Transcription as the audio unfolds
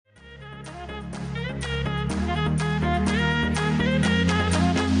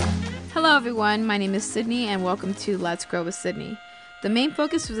everyone, my name is Sydney and welcome to Let's Grow with Sydney. The main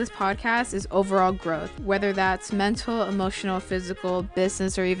focus of this podcast is overall growth, whether that's mental, emotional, physical,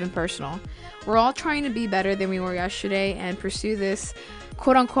 business, or even personal. We're all trying to be better than we were yesterday and pursue this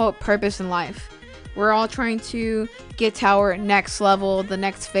quote-unquote purpose in life. We're all trying to get to our next level, the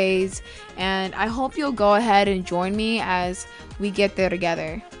next phase, and I hope you'll go ahead and join me as we get there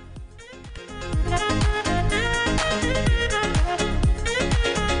together.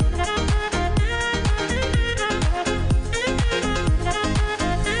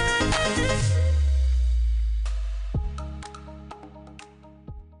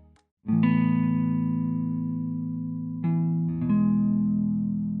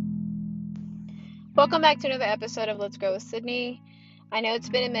 Welcome back to another episode of Let's Grow with Sydney. I know it's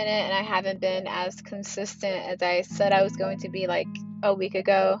been a minute and I haven't been as consistent as I said I was going to be like a week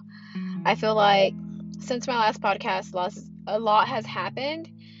ago. I feel like since my last podcast, a lot has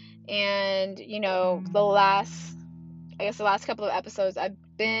happened. And, the last couple of episodes, I've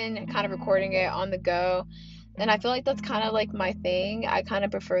been kind of recording it on the go. And I feel like that's kind of like my thing. I kind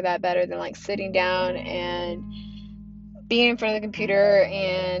of prefer that better than like sitting down and being in front of the computer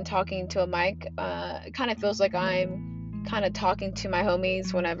and talking to a mic. It kind of feels like I'm kind of talking to my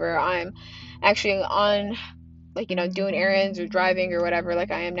homies whenever I'm actually on, doing errands or driving or whatever, like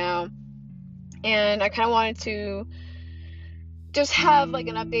I am now. And I kind of wanted to just have like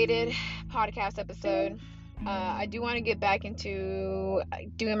an updated podcast episode. I do want to get back into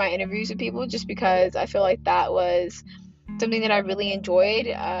doing my interviews with people just because I feel like that was something that I really enjoyed.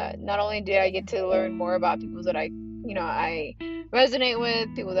 Not only did I get to learn more about people that I resonate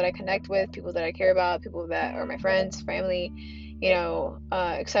with, people that I connect with, people that I care about, people that are my friends, family,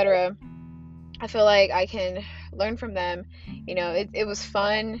 etc. I feel like I can learn from them. It was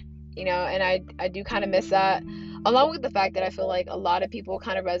fun, and I do kind of miss that, along with the fact that I feel like a lot of people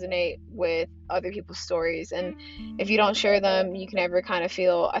kind of resonate with other people's stories, and if you don't share them, you can never I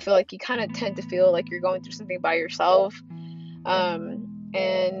feel like you kind of tend to feel like you're going through something by yourself.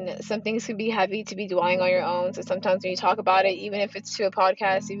 And some things can be heavy to be dwelling on your own. So sometimes when you talk about it, even if it's to a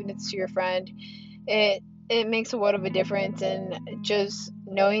podcast, even if it's to your friend, it makes a world of a difference. And just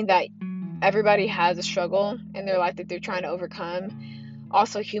knowing that everybody has a struggle in their life that they're trying to overcome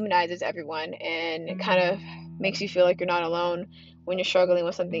also humanizes everyone and kind of makes you feel like you're not alone when you're struggling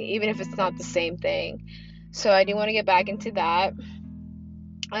with something, even if it's not the same thing. So I do want to get back into that.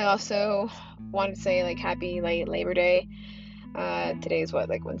 I also wanted to say happy late Labor Day. Today is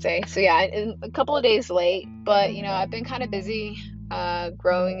Wednesday, so yeah, a couple of days late, but I've been kind of busy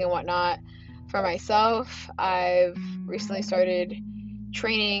growing and whatnot for myself. I've recently started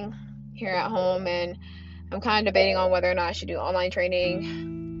training here at home, and I'm kind of debating on whether or not I should do online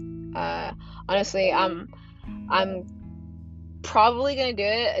training. Honestly, I'm probably gonna do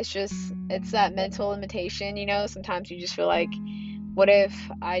it. It's that mental limitation, sometimes you just feel like, what if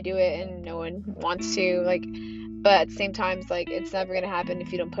I do it and no one wants to, but at the same time, it's never going to happen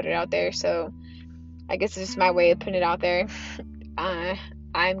if you don't put it out there. So I guess it's just my way of putting it out there.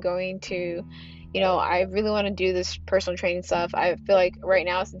 I'm going to, I really want to do this personal training stuff. I feel like right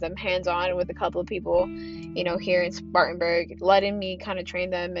now, since I'm hands-on with a couple of people, here in Spartanburg, letting me kind of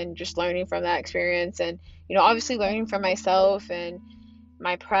train them and just learning from that experience, and, obviously learning from myself and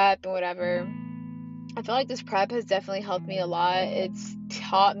my prep and whatever. I feel like this prep has definitely helped me a lot. It's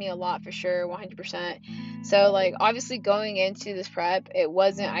taught me a lot for sure, 100%. So, obviously going into this prep, it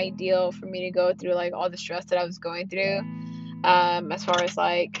wasn't ideal for me to go through, all the stress that I was going through, as far as,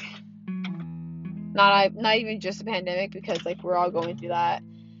 not even just the pandemic, because, we're all going through that.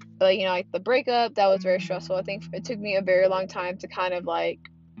 But, the breakup, that was very stressful. I think it took me a very long time to kind of,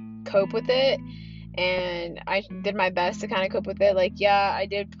 cope with it. And I did my best to kind of cope with it. I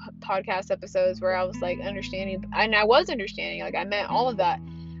did podcast episodes where I was understanding, and I was understanding, I meant all of that,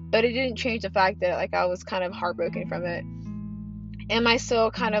 but it didn't change the fact that I was kind of heartbroken from it. Am I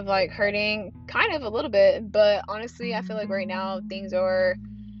still kind of hurting? Kind of a little bit, but honestly, I feel like right now things are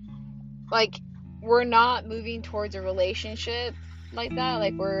we're not moving towards a relationship like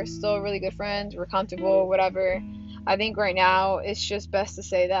that. We're still really good friends, we're comfortable, whatever. I think right now it's just best to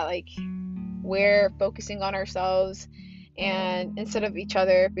say that we're focusing on ourselves and instead of each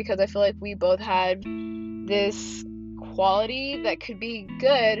other, because I feel like we both had this quality that could be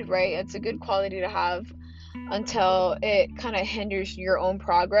good, right? It's a good quality to have until it kind of hinders your own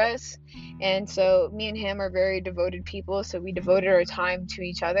progress. And so me and him are very devoted people, so we devoted our time to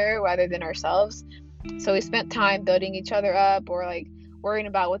each other rather than ourselves. So we spent time building each other up, or worrying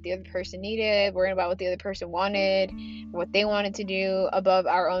about what the other person needed, worrying about what the other person wanted, what they wanted to do above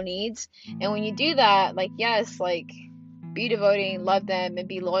our own needs. And when you do that, yes, be devoting, love them, and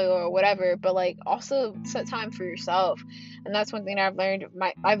be loyal or whatever, but like also set time for yourself. And that's one thing that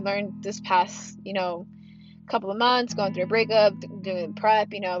I've learned this past, couple of months, going through a breakup, doing prep,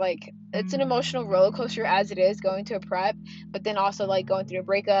 like it's an emotional roller coaster as it is going to a prep, but then also like going through a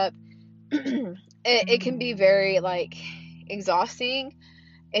breakup, it can be very like exhausting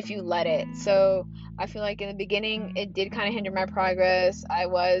if you let it. So I feel like in the beginning it did kind of hinder my progress. I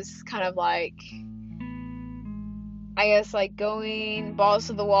was kind of like, I guess, like going balls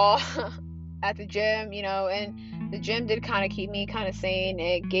to the wall at the gym, and the gym did kind of keep me kind of sane.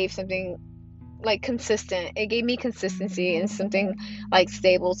 It gave something like consistent. It gave me consistency and something like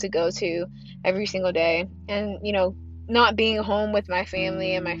stable to go to every single day. And, not being home with my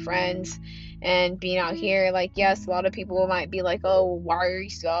family and my friends and being out here, like, yes, a lot of people might be like, oh, why are you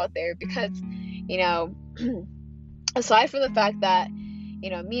still out there? Because, aside from the fact that,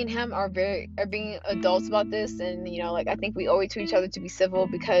 me and him are being adults about this, and, like, I think we owe it to each other to be civil,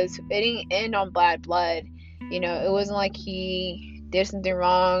 because it didn't end on bad blood. It wasn't like he did something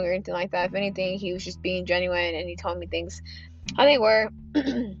wrong or anything like that. If anything, he was just being genuine, and he told me things how they were.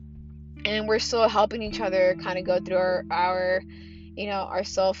 And we're still helping each other kind of go through our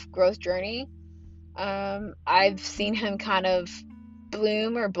self-growth journey. I've seen him kind of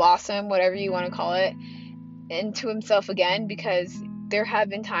bloom or blossom, whatever you want to call it, into himself again, because there have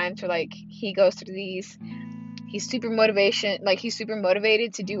been times where like he goes through these, he's super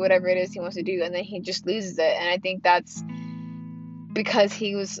motivated to do whatever it is he wants to do, and then he just loses it. And I think that's because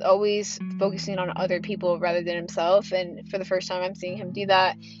he was always focusing on other people rather than himself. And for the first time, I'm seeing him do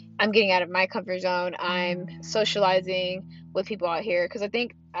that. I'm getting out of my comfort zone. I'm socializing with people out here, because I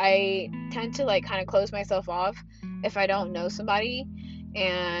think I tend to like kind of close myself off if I don't know somebody.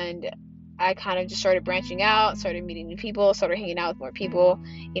 And I kind of just started branching out, started meeting new people, started hanging out with more people.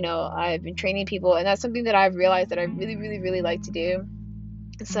 I've been training people, and that's something that I've realized that I really, really, really like to do.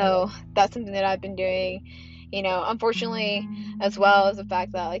 So that's something that I've been doing, unfortunately, as well as the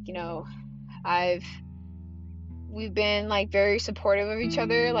fact that, like, we've been like very supportive of each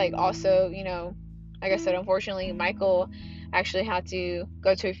other. Like, also, like I said, unfortunately, Michael actually had to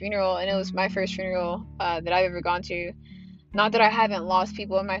go to a funeral, and it was my first funeral that I've ever gone to. Not that I haven't lost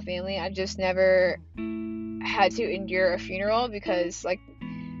people in my family, I just never had to endure a funeral because, like,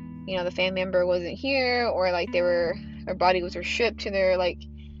 the family member wasn't here, or like their body was shipped to their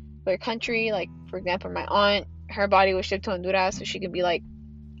country. Like, for example, my aunt, her body was shipped to Honduras so she could be like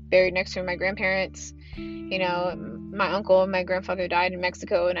buried next to my grandparents. My uncle and my grandfather died in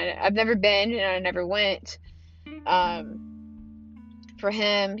Mexico, and I've never been, and I never went. For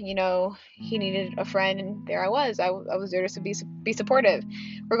him, he needed a friend, and there I was there to be supportive,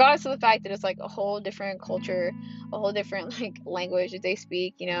 regardless of the fact that it's like a whole different culture, a whole different like language that they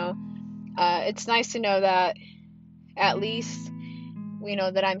speak. It's nice to know that at least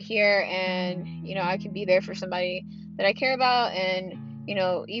that I'm here, and I can be there for somebody that I care about. And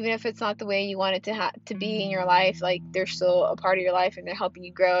even if it's not the way you want it to be in your life, like, they're still a part of your life, and they're helping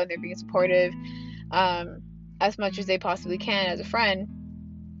you grow, and they're being supportive as much as they possibly can as a friend,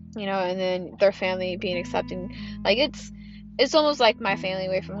 and then their family being accepting. Like, it's almost like my family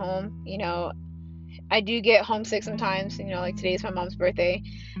away from home. I do get homesick sometimes. Like, today's my mom's birthday,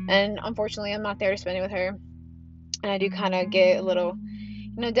 and unfortunately I'm not there to spend it with her, and I do kind of get a little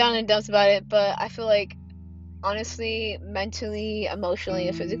down in the dumps about it. But I feel like, honestly, mentally, emotionally,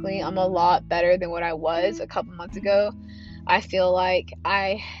 and physically, I'm a lot better than what I was a couple months ago. I feel like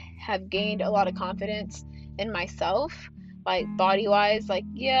I have gained a lot of confidence in myself, like, body wise. Like,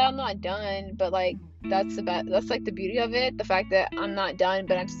 yeah, I'm not done, but like, that's like the beauty of it, the fact that I'm not done,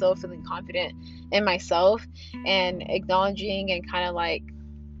 but I'm still feeling confident in myself, and acknowledging and kind of like,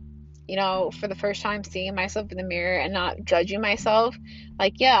 for the first time, seeing myself in the mirror and not judging myself.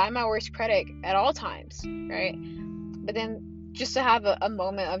 Like, yeah, I'm my worst critic at all times, right? But then just to have a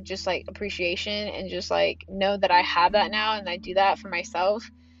moment of just like appreciation, and just like know that I have that now, and I do that for myself,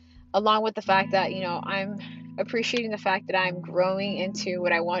 along with the fact that I'm appreciating the fact that I'm growing into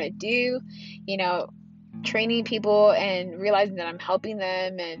what I want to do, training people, and realizing that I'm helping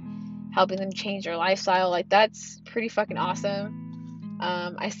them and helping them change their lifestyle. Like, that's pretty fucking awesome.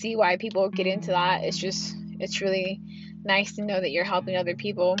 I see why people get into that. It's really nice to know that you're helping other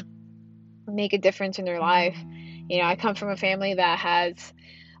people make a difference in their life. I come from a family that has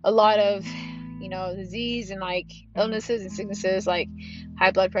a lot of, disease and like illnesses and sicknesses, like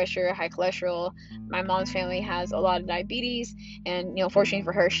high blood pressure, high cholesterol. My mom's family has a lot of diabetes, and fortunately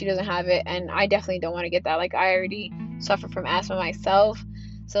for her, she doesn't have it, and I definitely don't want to get that. Like, I already suffer from asthma myself,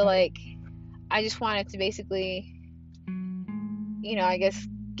 so like, I just wanted to basically, I guess,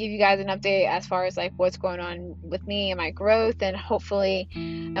 give you guys an update as far as like what's going on with me and my growth. And hopefully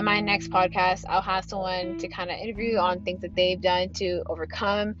in my next podcast, I'll have someone to kind of interview on things that they've done to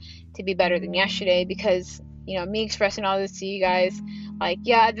overcome, to be better than yesterday. Because, you know, me expressing all this to you guys, like,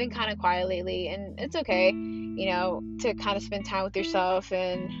 yeah, I've been kind of quiet lately, and it's okay, you know, to kind of spend time with yourself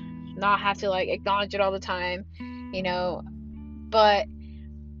and not have to like acknowledge it all the time, you know. But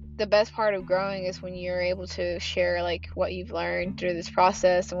the best part of growing is when you're able to share like what you've learned through this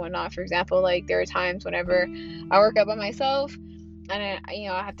process and whatnot. For example, like there are times whenever I work out by myself and you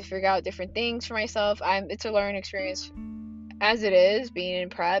know, I have to figure out different things for myself. It's a learning experience as it is being in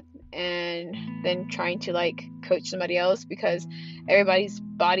prep and then trying to like coach somebody else, because everybody's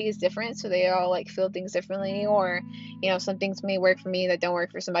body is different, so they all like feel things differently, or you know, some things may work for me that don't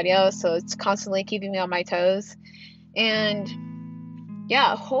work for somebody else. So it's constantly keeping me on my toes. And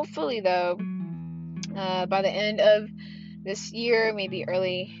yeah, hopefully though, by the end of this year, maybe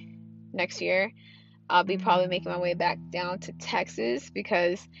early next year, I'll be probably making my way back down to Texas,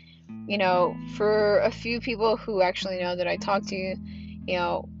 because, you know, for a few people who actually know that I talk to, you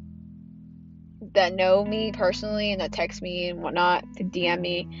know, that know me personally and that text me and whatnot, to DM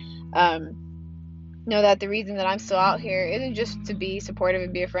me, know that the reason that I'm still out here isn't just to be supportive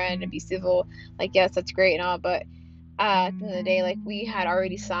and be a friend and be civil. Like, yes, that's great and all, but at the end of the day, like, we had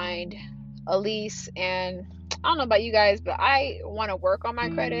already signed a lease, and I don't know about you guys, but I want to work on my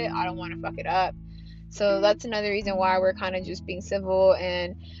credit. I don't want to fuck it up. So that's another reason why we're kind of just being civil.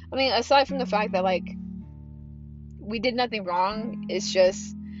 And I mean, aside from the fact that like we did nothing wrong, it's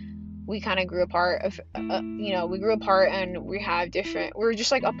just we kind of grew apart of you know, we grew apart and we're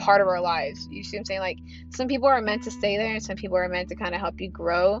just like a part of our lives. You see what I'm saying? Like, some people are meant to stay there and some people are meant to kind of help you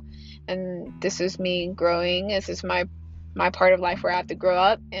grow, and this is me growing. This is my part of life where I have to grow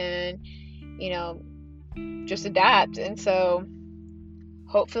up and, you know, just adapt. And so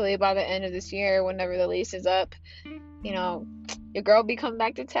hopefully by the end of this year, whenever the lease is up, you know, your girl will be coming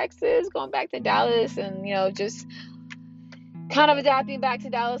back to Texas, going back to Dallas, and, you know, just kind of adapting back to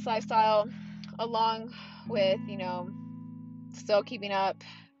Dallas lifestyle, along with, you know, still keeping up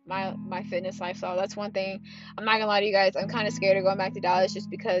my fitness lifestyle. That's one thing. I'm not gonna lie to you guys, I'm kind of scared of going back to Dallas, just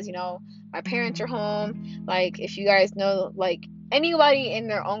because, you know, my parents are home. Like, if you guys know, like, anybody in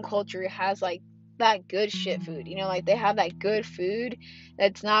their own culture has like that good shit food, you know, like they have that good food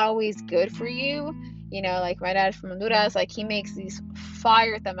that's not always good for you, you know. Like, my dad's from Honduras, like he makes these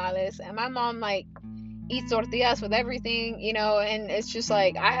fire tamales, and my mom like eats tortillas with everything, you know, and it's just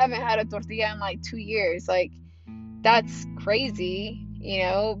like, I haven't had a tortilla in like 2 years. Like, that's crazy, you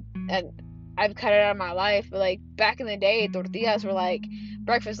know, and I've cut it out of my life. But like, back in the day, tortillas were like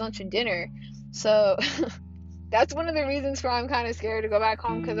breakfast, lunch, and dinner. So that's one of the reasons why I'm kind of scared to go back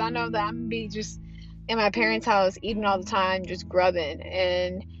home, because I know that I'm gonna be just in my parents' house eating all the time, just grubbing.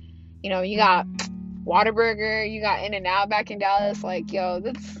 And, you know, you got Whataburger, you got In-N-Out back in Dallas. Like, yo,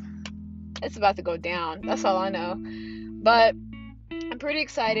 it's about to go down. That's all I know. But I'm pretty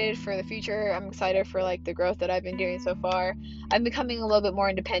excited for the future. I'm excited for like the growth that I've been doing so far. I'm becoming a little bit more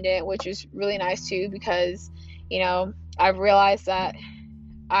independent, which is really nice too, because, you know, I've realized that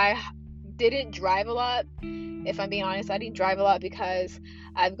I didn't drive a lot. If I'm being honest, I didn't drive a lot because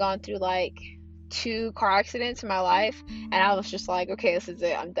I've gone through like 2 car accidents in my life, and I was just like, okay, this is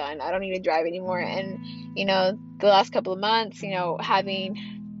it, I'm done, I don't need to drive anymore. And, you know, the last couple of months, you know,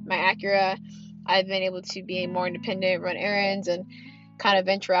 having my Acura, I've been able to be more independent, run errands, and kind of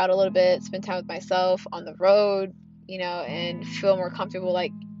venture out a little bit, spend time with myself on the road, you know, and feel more comfortable.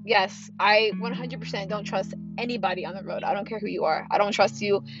 Like, yes, I 100% don't trust anybody on the road. I don't care who you are. I don't trust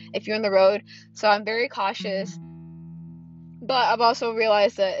you if you're on the road. So I'm very cautious. But I've also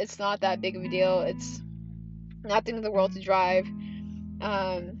realized that it's not that big of a deal. It's not the end of the world to drive.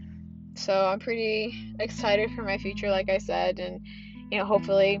 So I'm pretty excited for my future, like I said. And, you know,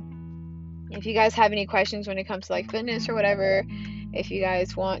 hopefully, if you guys have any questions when it comes to like fitness or whatever, if you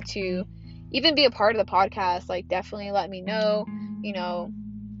guys want to even be a part of the podcast, like, definitely let me know. You know,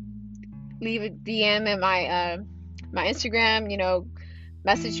 leave a DM in my Instagram, you know,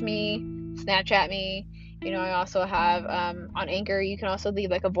 message me, Snapchat me. You know, I also have on Anchor, you can also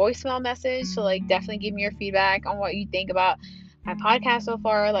leave like a voicemail message. So like, definitely give me your feedback on what you think about my podcast so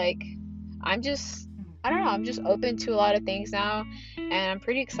far. Like, I don't know, I'm just open to a lot of things now, and I'm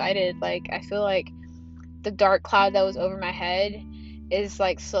pretty excited. Like, I feel like the dark cloud that was over my head is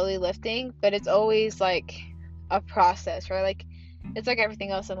like slowly lifting, but it's always like a process, right? Like, it's like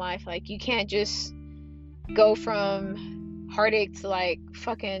everything else in life. Like, you can't just go from heartache to like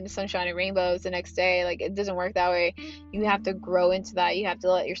fucking sunshine and rainbows the next day. Like, it doesn't work that way. You have to grow into that. You have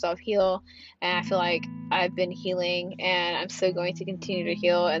to let yourself heal. And I feel like I've been healing, and I'm still going to continue to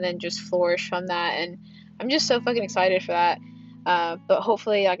heal and then just flourish from that. And I'm just so fucking excited for that. But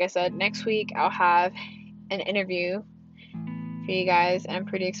hopefully, like I said, next week I'll have an interview for you guys, and I'm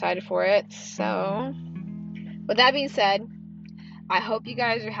pretty excited for it. So, with that being said, I hope you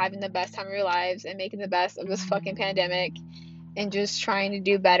guys are having the best time of your lives and making the best of this fucking pandemic and just trying to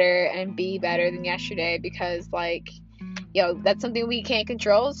do better and be better than yesterday, because, like, that's something we can't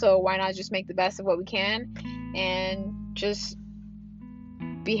control, so why not just make the best of what we can and just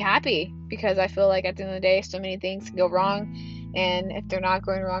be happy? Because I feel like at the end of the day, so many things can go wrong, and if they're not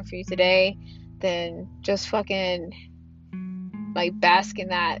going wrong for you today, then just fucking, like, bask in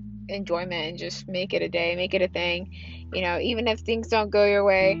that enjoyment and just make it a day, make it a thing. Even if things don't go your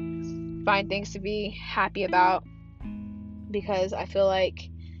way, find things to be happy about, because I feel like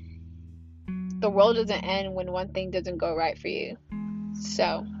the world doesn't end when one thing doesn't go right for you.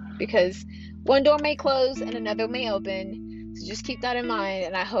 So, because one door may close and another may open, so just keep that in mind,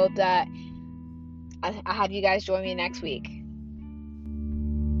 and I hope that I have you guys join me next week.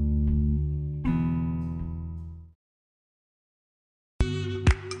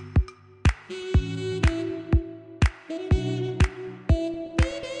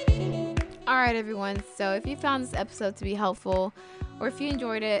 Alright, everyone, so if you found this episode to be helpful, or if you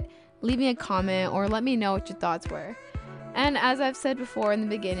enjoyed it, leave me a comment or let me know what your thoughts were. And as I've said before in the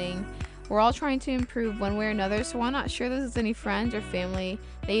beginning, we're all trying to improve one way or another, so why not share this with any friends or family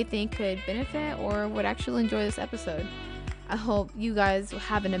that you think could benefit or would actually enjoy this episode. I hope you guys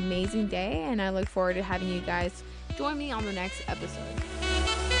have an amazing day, and I look forward to having you guys join me on the next episode.